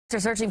They're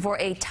searching for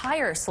a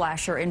tire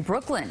slasher in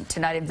Brooklyn.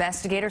 Tonight,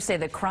 investigators say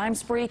the crime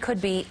spree could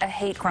be a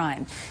hate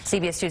crime.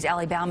 CBS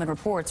 2's Bauman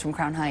reports from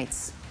Crown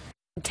Heights.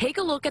 Take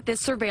a look at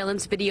this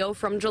surveillance video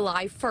from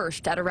July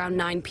 1st at around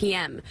 9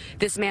 p.m.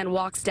 This man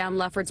walks down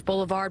Lefferts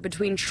Boulevard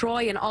between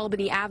Troy and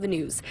Albany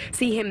Avenues.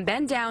 See him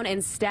bend down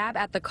and stab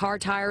at the car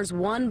tires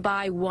one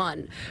by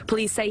one.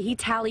 Police say he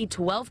tallied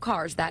 12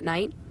 cars that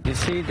night. You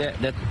see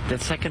that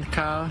second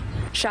car?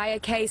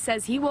 Shia K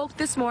says he woke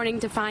this morning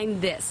to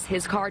find this,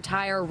 his car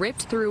tire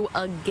ripped through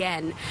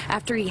again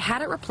after he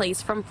had it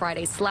replaced from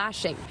Friday's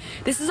slashing.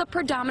 This is a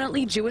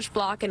predominantly Jewish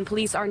block, and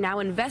police are now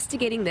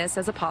investigating this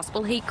as a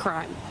possible hate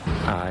crime.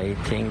 I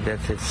think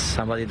that it's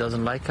somebody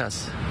doesn't like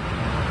us,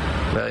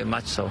 very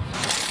much so.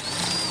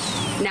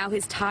 Now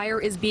his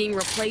tire is being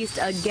replaced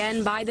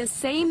again by the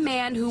same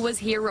man who was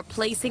here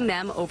replacing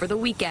them over the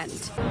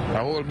weekend.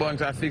 A whole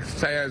bunch of fixed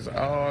tires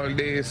all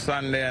day,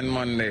 Sunday and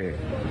Monday,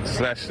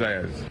 slash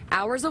tires.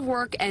 Hours of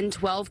work and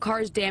 12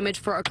 cars damaged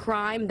for a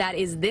crime that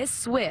is this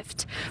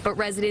swift. But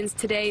residents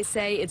today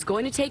say it's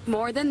going to take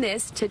more than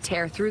this to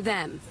tear through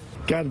them.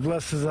 God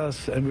blesses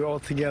us and we're all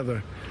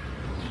together.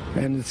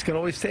 And it's going to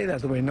always stay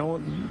that way.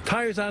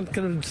 Tires aren't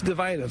going to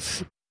divide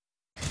us.